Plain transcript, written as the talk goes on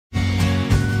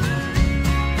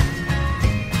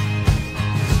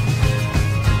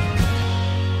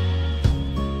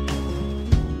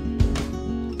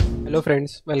Hello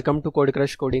friends, welcome to Code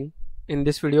Crush Coding. In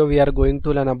this video we are going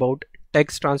to learn about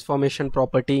text transformation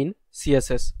property in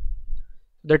CSS.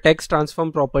 The text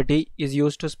transform property is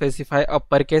used to specify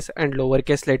uppercase and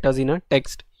lowercase letters in a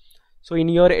text. So in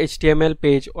your HTML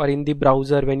page or in the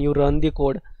browser when you run the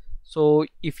code, so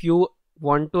if you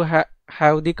want to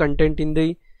have the content in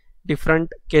the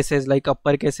different cases like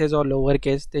uppercases or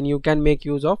lowercase, then you can make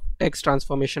use of text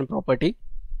transformation property.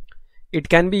 It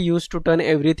can be used to turn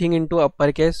everything into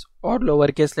uppercase or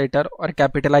lowercase letter or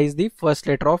capitalize the first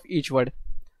letter of each word.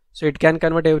 So it can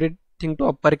convert everything to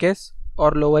uppercase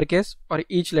or lowercase or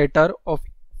each letter of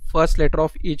first letter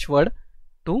of each word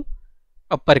to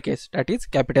uppercase, that is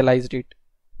capitalized it.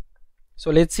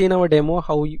 So let's see in our demo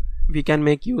how we can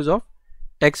make use of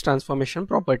text transformation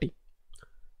property.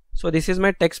 So this is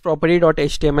my text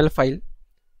property.html file.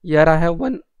 Here I have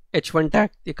one h1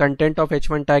 tag. The content of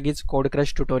h1 tag is Code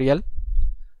Crush tutorial.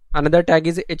 Another tag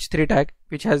is h3 tag,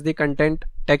 which has the content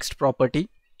text property.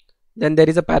 Then there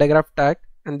is a paragraph tag,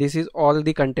 and this is all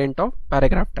the content of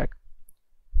paragraph tag.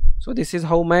 So this is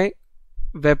how my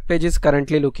web page is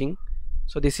currently looking.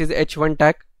 So this is h1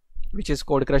 tag, which is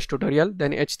Code Crush tutorial,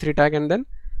 then h3 tag, and then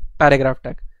paragraph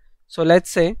tag. So let's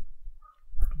say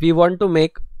we want to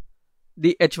make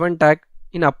the h1 tag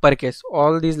in uppercase,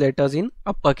 all these letters in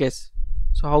uppercase.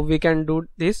 So how we can do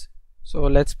this? So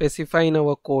let's specify in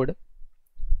our code.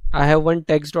 I have one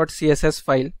text.css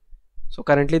file. So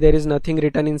currently there is nothing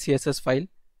written in CSS file.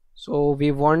 So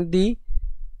we want the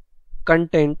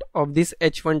content of this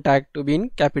h1 tag to be in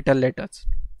capital letters.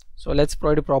 So let's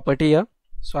provide a property here.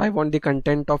 So I want the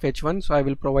content of h1. So I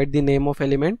will provide the name of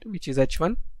element, which is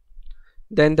h1.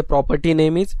 Then the property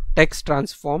name is text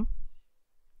transform.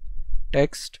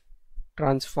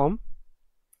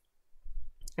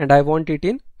 And I want it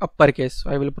in uppercase. So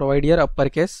I will provide here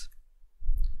uppercase.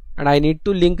 And I need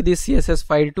to link this CSS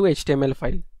file to HTML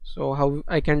file. So how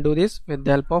I can do this? With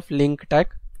the help of link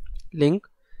tag, link,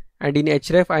 and in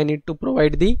href I need to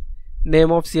provide the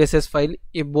name of CSS file.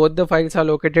 If both the files are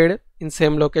located in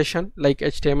same location like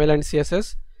HTML and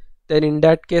CSS, then in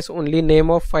that case only name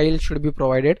of file should be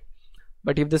provided.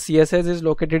 But if the CSS is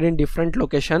located in different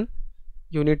location,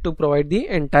 you need to provide the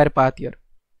entire path here.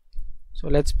 So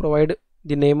let's provide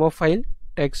the name of file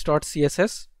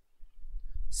text.css.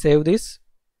 Save this.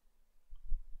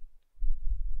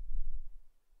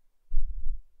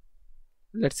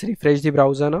 Let's refresh the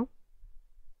browser now.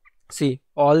 See,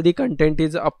 all the content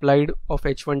is applied of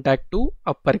h1 tag to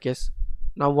uppercase.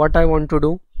 Now what I want to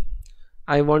do,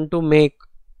 I want to make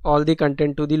all the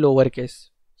content to the lowercase.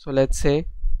 So let's say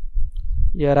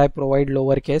here I provide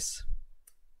lowercase.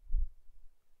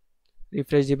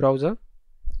 Refresh the browser.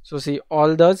 So see,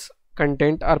 all those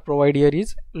content are provided here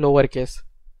is lowercase.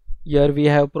 Here we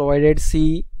have provided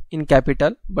C in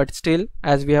capital, but still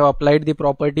as we have applied the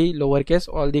property lowercase,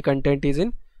 all the content is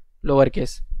in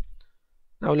lowercase.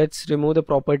 Now let's remove the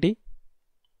property.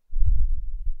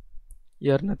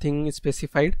 Here nothing is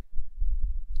specified.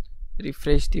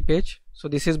 Refresh the page. So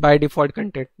this is by default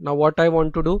content. Now what I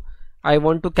want to do, I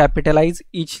want to capitalize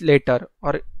each letter,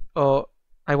 or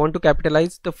I want to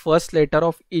capitalize the first letter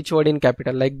of each word in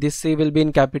capital. Like this C will be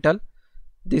in capital,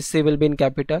 this C will be in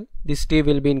capital, this T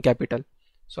will be in capital.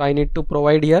 So I need to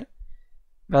provide here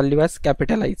value as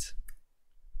capitalize.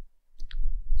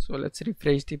 So let's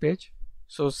refresh the page.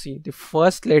 So see, the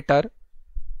first letter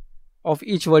of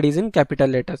each word is in capital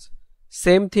letters.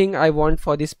 Same thing I want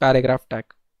for this paragraph tag.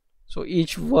 So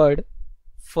each word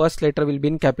first letter will be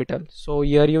in capital. So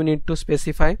here you need to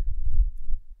specify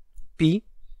P,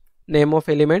 name of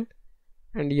element,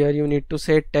 and here you need to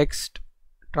say text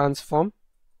transform,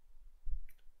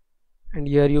 and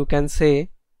here you can say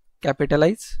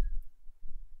capitalize.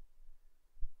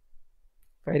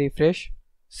 If I refresh,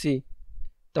 see,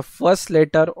 the first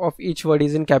letter of each word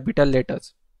is in capital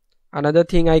letters. Another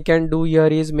thing I can do here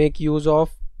is make use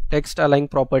of text align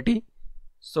property,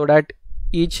 so that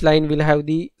each line will have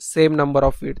the same number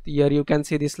of width. Here you can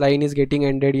see this line is getting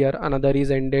ended here, another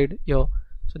is ended here.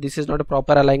 So this is not a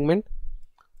proper alignment.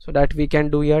 So that we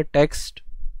can do here text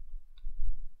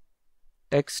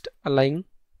align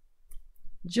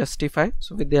justify.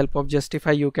 So with the help of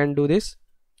justify you can do this.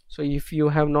 So if you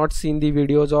have not seen the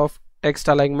videos of text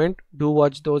alignment, do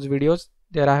watch those videos.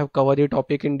 There I have covered the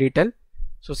topic in detail.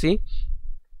 So see,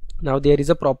 now there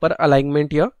is a proper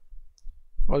alignment here.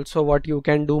 Also what you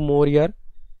can do more here,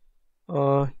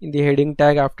 in the heading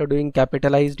tag, after doing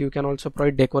capitalized, you can also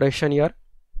provide decoration here.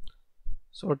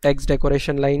 So text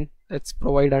decoration line, let's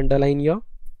provide underline here.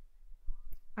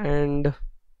 And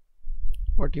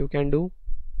what you can do,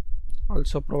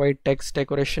 also provide text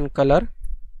decoration color.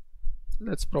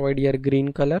 Let's provide here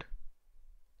green color.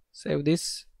 Save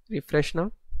this, refresh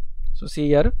now. So see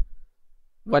here,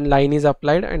 one line is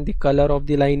applied and the color of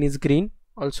the line is green.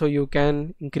 Also you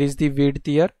can increase the width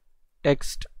here.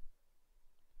 Text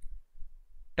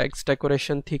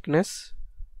decoration thickness,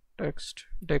 text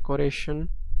decoration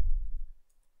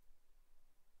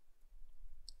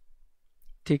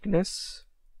thickness,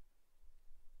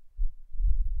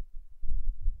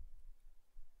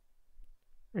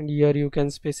 and here you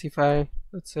can specify,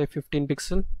 let's say 15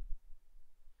 pixel.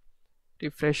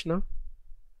 Refresh now.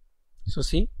 So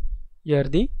see here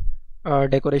the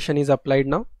decoration is applied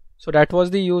now. So that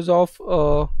was the use of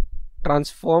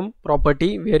transform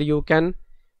property, where you can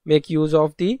make use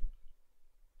of the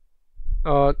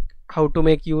how to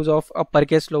make use of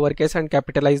uppercase, lowercase, and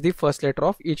capitalize the first letter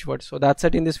of each word. So that's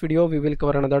it in this video. We will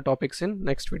cover another topics in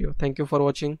next video. Thank you for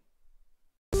watching.